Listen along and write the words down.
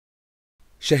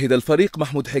شهد الفريق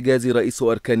محمود حجازى رئيس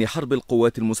أركان حرب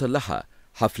القوات المسلحة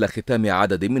حفل ختام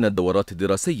عدد من الدورات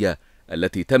الدراسية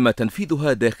التي تم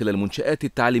تنفيذها داخل المنشآت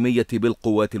التعليمية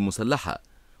بالقوات المسلحة،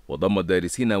 وضم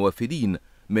الدارسين وافدين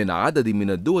من عدد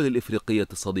من الدول الإفريقية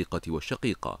الصديقة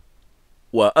والشقيقة.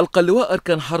 وألقى اللواء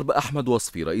أركان حرب أحمد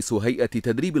وصفي رئيس هيئة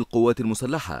تدريب القوات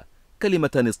المسلحة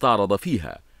كلمة استعرض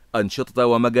فيها أنشطة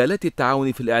ومجالات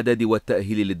التعاون في الإعداد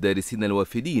والتأهيل للدارسين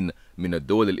الوافدين من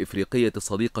الدول الإفريقية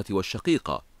الصديقة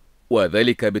والشقيقة،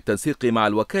 وذلك بالتنسيق مع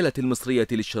الوكالة المصرية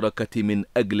للشراكة من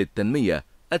أجل التنمية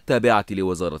التابعة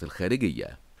لوزارة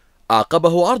الخارجية.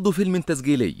 أعقبه عرض فيلم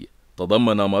تسجيلي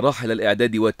تضمن مراحل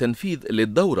الإعداد والتنفيذ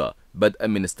للدورة، بدءا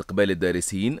من استقبال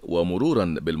الدارسين ومرورا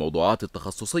بالموضوعات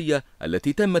التخصصية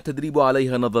التي تم التدريب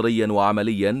عليها نظريا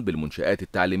وعمليا بالمنشآت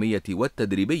التعليمية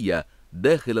والتدريبية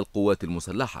داخل القوات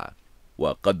المسلحة.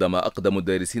 وقدم أقدم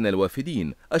الدارسين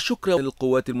الوافدين الشكر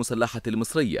للقوات المسلحة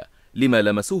المصرية لما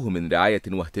لمسوه من رعاية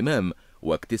واهتمام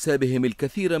واكتسابهم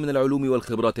الكثير من العلوم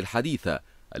والخبرات الحديثة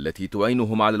التي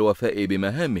تعينهم على الوفاء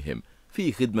بمهامهم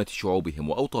في خدمة شعوبهم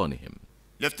وأوطانهم.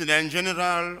 Lieutenant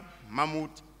General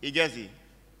Mahmoud Higazi,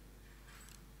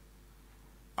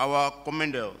 our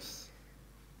commanders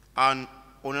and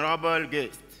honorable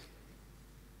guests,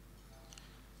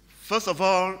 first of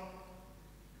all,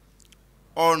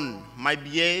 on my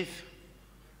behalf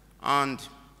and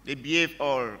the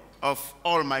behalf of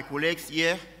all my colleagues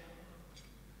here,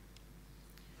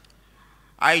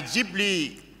 I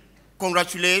deeply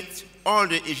congratulate all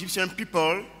the Egyptian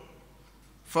people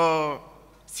for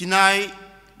Sinai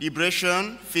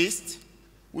Liberation Feast,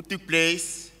 which took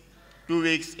place 2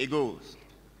 weeks ago.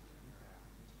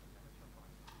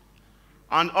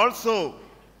 And also,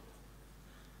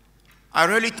 I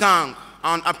really thank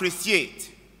and appreciate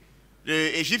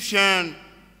the Egyptian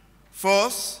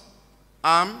force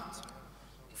armed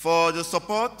for the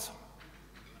support,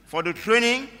 for the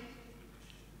training,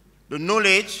 the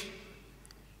knowledge,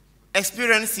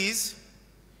 experiences,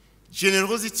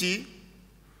 generosity,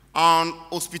 and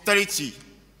hospitality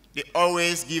they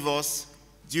always give us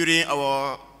during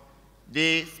our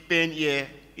day spent here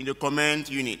in the command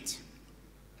unit.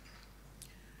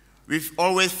 We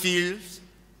always feel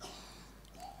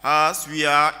as we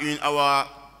are in our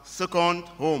second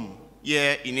home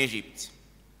here in Egypt.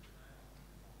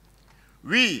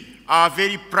 We are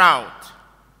very proud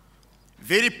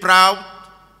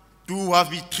to have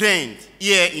been trained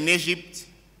here in Egypt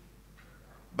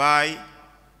by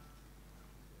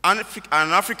an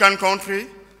African country,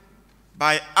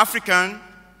 by African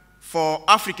for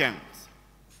Africans.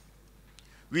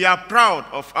 We are proud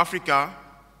of Africa.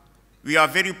 We are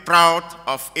very proud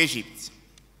of Egypt.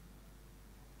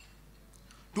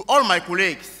 To all my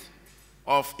colleagues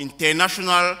of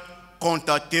international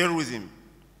counterterrorism,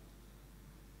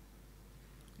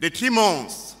 the 3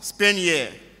 months spent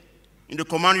here in the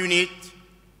command unit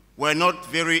were not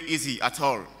very easy at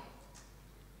all.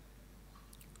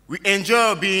 We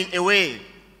enjoy being away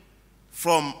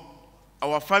from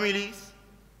our families,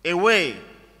 away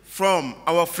from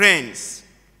our friends,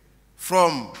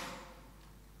 from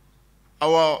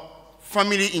our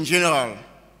family in general,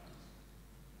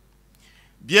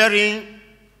 bearing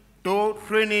tough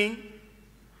training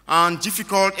and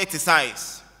difficult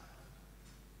exercise.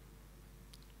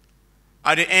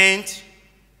 At the end,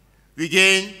 we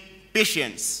gain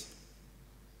patience,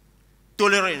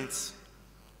 tolerance,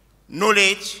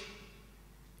 knowledge,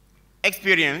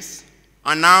 experience,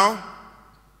 and now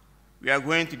we are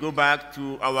going to go back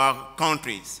to our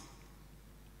countries.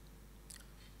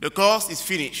 The course is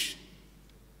finished,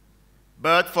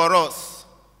 but for us,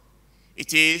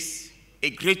 it is a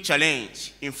great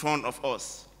challenge in front of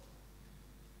us.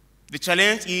 The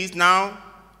challenge is now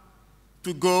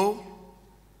to go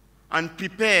and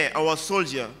prepare our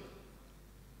soldiers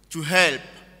to help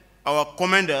our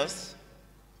commanders,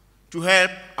 to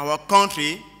help our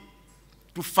country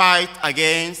to fight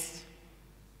against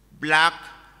black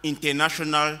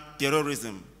international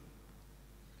terrorism,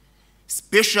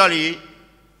 especially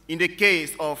in the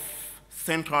case of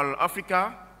Central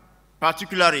Africa,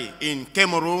 particularly in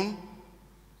Cameroon,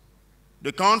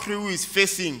 the country who is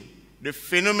facing the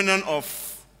phenomenon of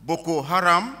Boko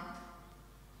Haram,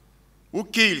 who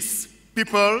kills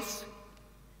people,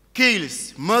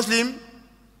 kills Muslims,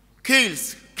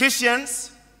 kills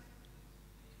Christians.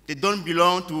 They don't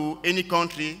belong to any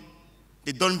country.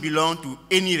 They don't belong to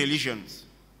any religions.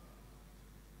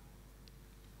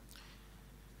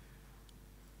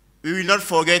 We will not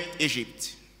forget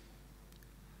Egypt.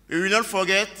 We will not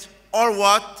forget all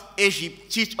what Egypt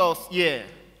teaches us here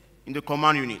in the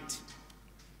command unit.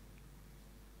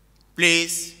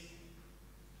 Please,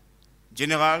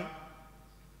 General,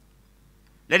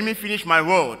 Let me finish my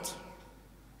word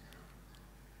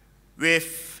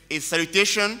with a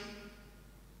salutation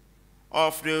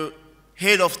of the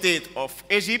head of state of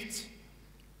Egypt,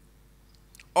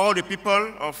 all the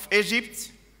people of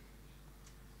Egypt,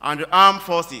 and the armed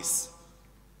forces.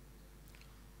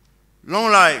 Long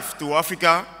life to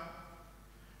Africa,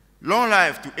 long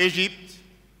life to Egypt,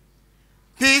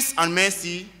 peace and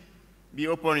mercy be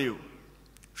upon you.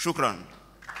 Shukran.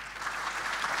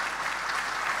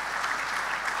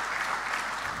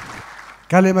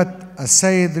 كلمة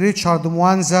السيد ريتشارد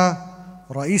موانزا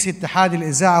رئيس اتحاد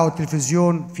الإذاعة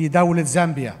والتلفزيون في دولة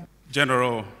زامبيا.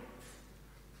 General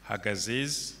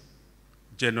Hagaziz,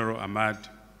 General Ahmad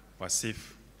Wasif,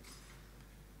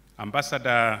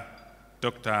 Ambassador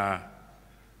Dr.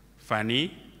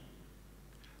 Fani,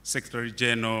 Secretary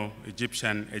General,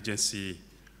 Egyptian Agency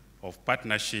of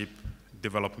Partnership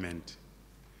Development,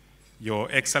 Your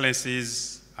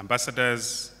Excellencies,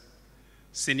 Ambassadors,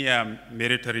 senior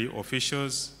military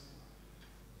officials,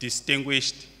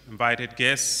 distinguished invited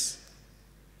guests,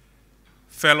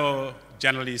 fellow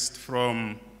journalists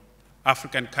from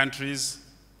African countries,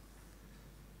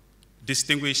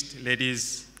 distinguished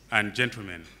ladies and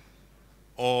gentlemen,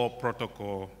 all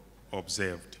protocol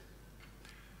observed.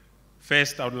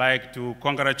 First, I would like to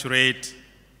congratulate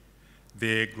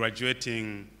the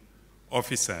graduating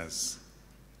officers.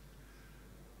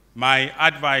 My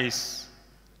advice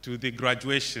to the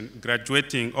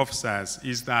graduating officers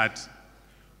is that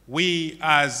we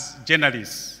as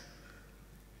journalists,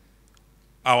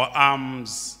 our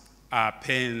arms are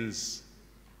pens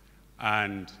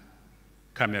and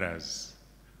cameras.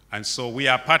 And so we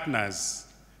are partners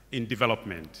in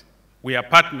development. We are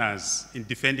partners in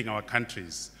defending our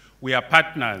countries. We are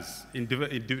partners in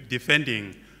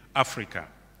defending Africa.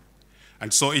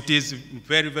 And so it is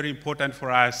very, very important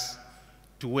for us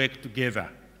to work together,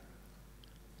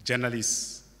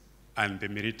 journalists and the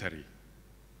military.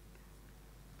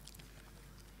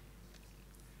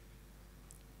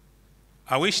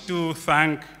 I wish to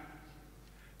thank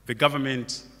the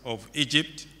government of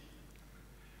Egypt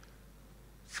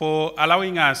for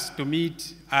allowing us to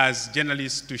meet as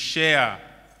journalists to share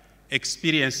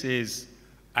experiences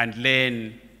and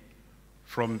learn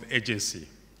from the agency.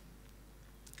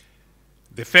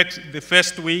 The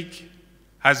first week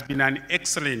has been an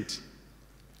excellent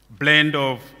blend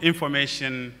of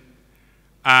information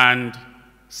and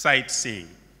sightseeing.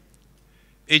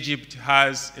 Egypt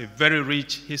has a very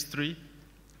rich history,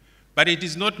 but it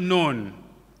is not known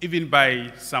even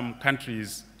by some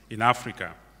countries in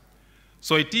Africa.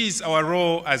 So it is our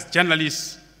role as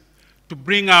journalists to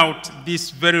bring out this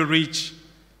very rich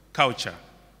culture.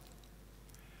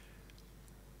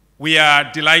 We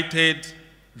are delighted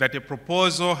that a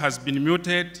proposal has been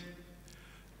mooted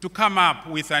to come up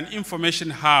with an information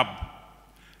hub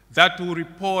that will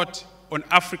report on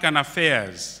African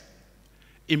affairs,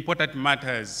 important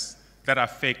matters that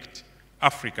affect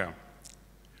Africa.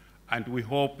 And we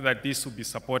hope that this will be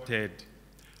supported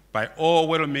by all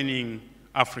well-meaning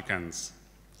Africans.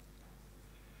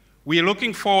 We are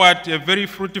looking forward to a very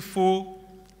fruitful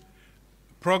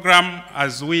program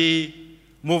as we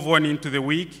move on into the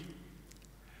week,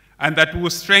 and that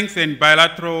will strengthen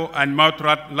bilateral and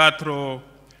multilateral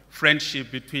friendship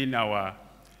between our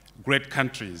great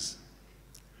countries.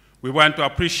 We want to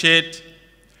appreciate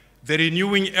the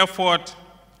renewing effort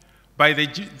by the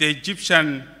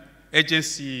Egyptian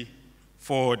Agency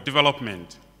for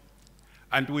Development,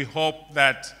 and we hope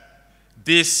that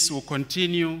this will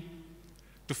continue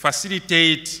to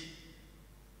facilitate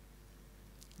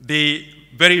the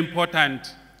very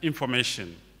important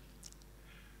information.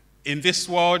 In this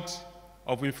world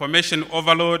of information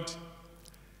overload,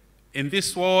 in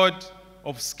this world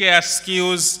of scarce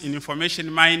skills in information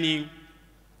mining,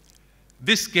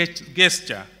 this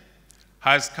gesture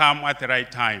has come at the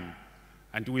right time,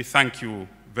 and we thank you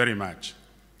very much.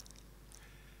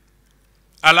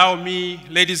 Allow me,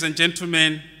 ladies and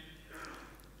gentlemen,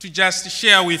 to just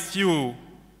share with you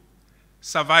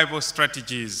survival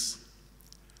strategies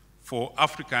for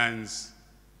Africans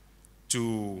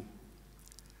to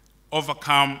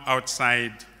overcome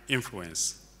outside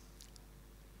influence.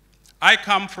 I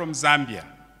come from Zambia,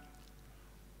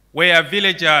 where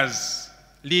villagers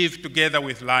live together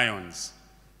with lions.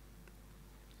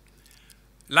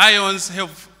 Lions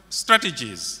have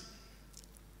strategies.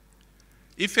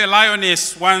 If a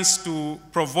lioness wants to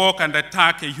provoke and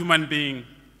attack a human being,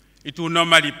 it will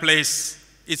normally place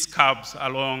its cubs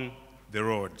along the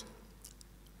road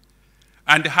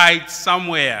and hide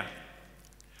somewhere,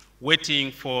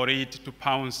 waiting for it to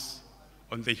pounce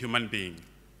on the human being.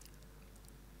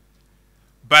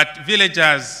 But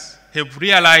villagers have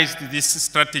realized this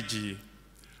strategy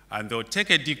and they'll take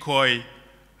a decoy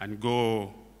and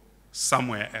go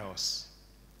somewhere else.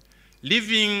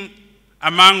 Living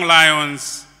among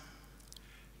lions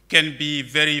can be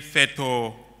very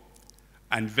fatal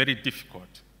and very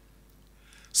difficult.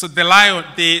 So the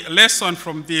lesson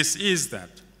from this is that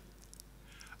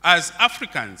as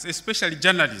Africans, especially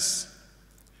journalists,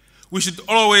 we should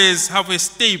always have a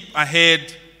step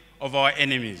ahead of our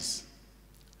enemies.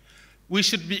 We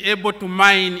should be able to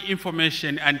mine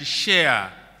information and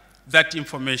share that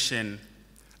information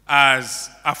as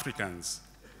Africans.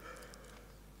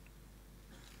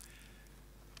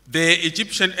 The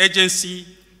Egyptian Agency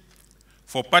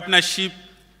for Partnership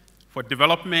for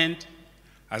Development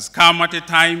has come at a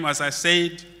time, as I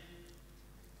said,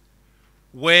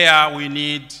 where we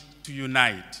need to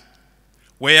unite,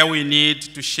 where we need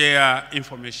to share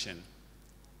information.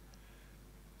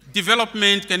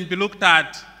 Development can be looked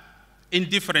at in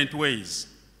different ways.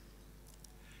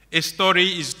 A story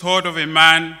is told of a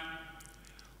man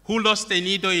who lost a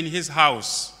needle in his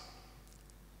house,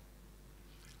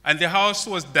 and the house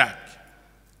was dark.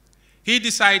 He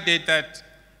decided that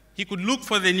he could look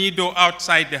for the needle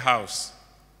outside the house.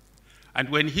 And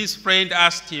when his friend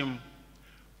asked him,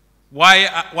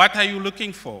 what are you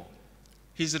looking for?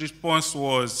 His response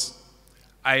was,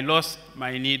 I lost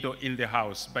my needle in the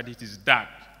house, but it is dark.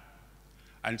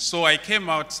 And so I came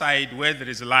outside where there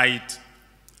is light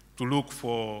to look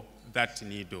for that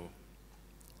needle.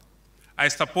 I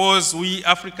suppose we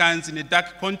Africans in a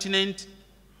dark continent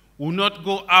will not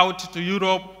go out to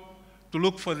Europe to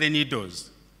look for the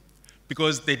needles,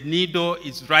 because the needle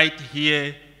is right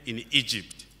here in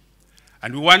Egypt.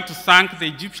 And we want to thank the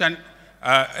Egyptian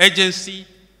agency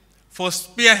for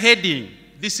spearheading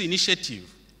this initiative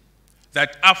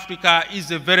that Africa is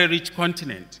a very rich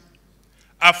continent.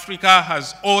 Africa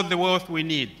has all the wealth we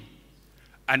need,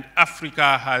 and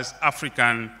Africa has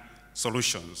African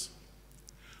solutions.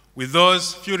 With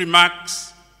those few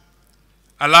remarks,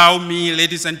 allow me,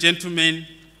 ladies and gentlemen,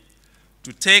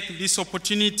 to take this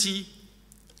opportunity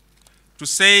to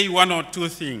say one or two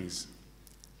things.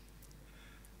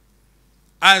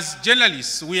 As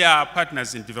journalists, we are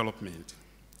partners in development,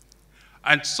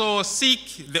 and so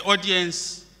seek the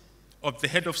audience of the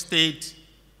head of state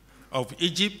of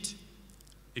Egypt,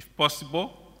 if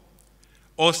possible,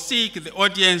 or seek the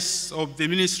audience of the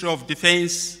Ministry of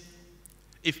Defense,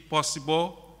 if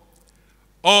possible,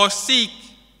 or seek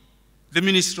the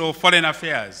Ministry of Foreign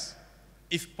Affairs,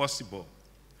 if possible,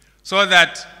 so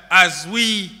that as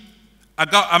we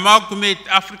amalgamate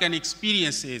African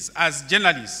experiences as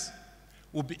journalists,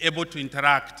 we'll be able to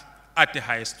interact at the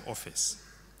highest office.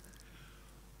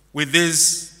 With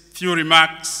these few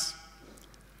remarks,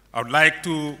 I would like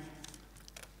to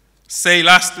say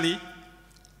lastly,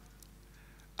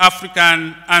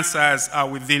 African answers are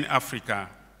within Africa.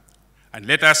 And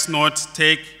let's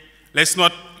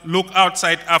not look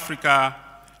outside Africa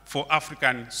for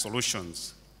African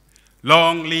solutions.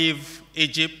 Long live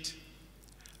Egypt,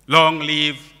 long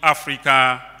live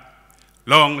Africa,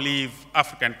 long live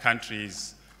African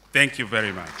countries. Thank you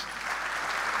very much.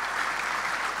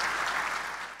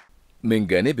 من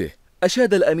جانبه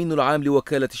أشاد الأمين العام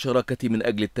لوكالة الشراكة من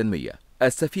أجل التنمية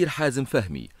السفير حازم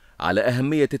فهمي على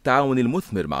أهمية التعاون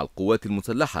المثمر مع القوات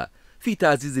المسلحة في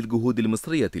تعزيز الجهود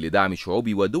المصرية لدعم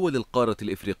شعوب ودول القارة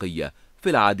الإفريقية في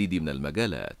العديد من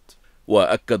المجالات.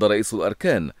 وأكد رئيس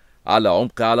الأركان على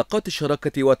عمق علاقات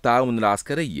الشراكة والتعاون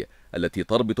العسكري التي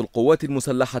تربط القوات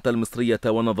المسلحة المصرية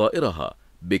ونظائرها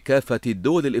بكافة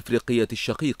الدول الإفريقية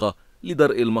الشقيقة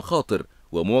لدرء المخاطر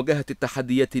ومواجهة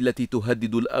التحديات التي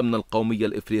تهدد الأمن القومي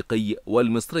الإفريقي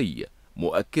والمصري،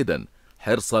 مؤكدا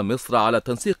حرص مصر على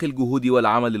تنسيق الجهود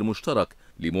والعمل المشترك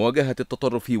لمواجهة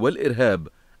التطرف والإرهاب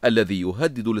الذي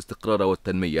يهدد الاستقرار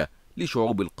والتنمية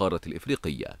لشعوب القارة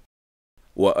الإفريقية.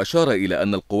 وأشار إلى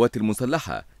أن القوات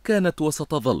المسلحة كانت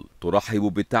وستظل ترحب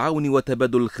بالتعاون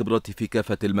وتبادل الخبرات في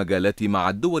كافة المجالات مع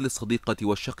الدول الصديقة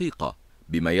والشقيقة،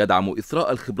 بما يدعم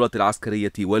إثراء الخبرات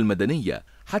العسكرية والمدنية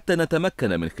حتى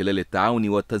نتمكن من خلال التعاون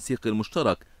والتنسيق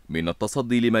المشترك من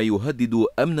التصدي لما يهدد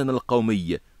أمننا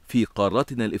القومي في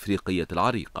قارتنا الإفريقية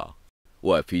العريقة.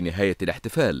 وفي نهاية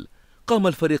الاحتفال قام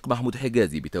الفريق محمود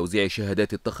حجازى بتوزيع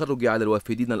شهادات التخرج على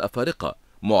الوافدين الأفارقة،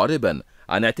 معربا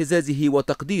عن اعتزازه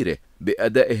وتقديره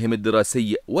بأدائهم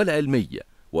الدراسي والعلمي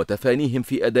وتفانيهم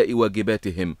في أداء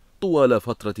واجباتهم طوال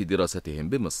فترة دراستهم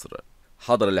بمصر.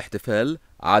 حضر الاحتفال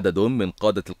عدد من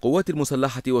قادة القوات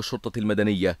المسلحة والشرطة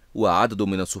المدنية وعدد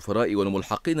من السفراء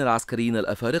والملحقين العسكريين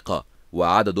الأفارقة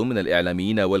وعدد من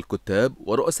الإعلاميين والكتاب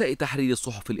ورؤساء تحرير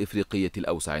الصحف الإفريقية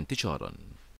الأوسع انتشارا.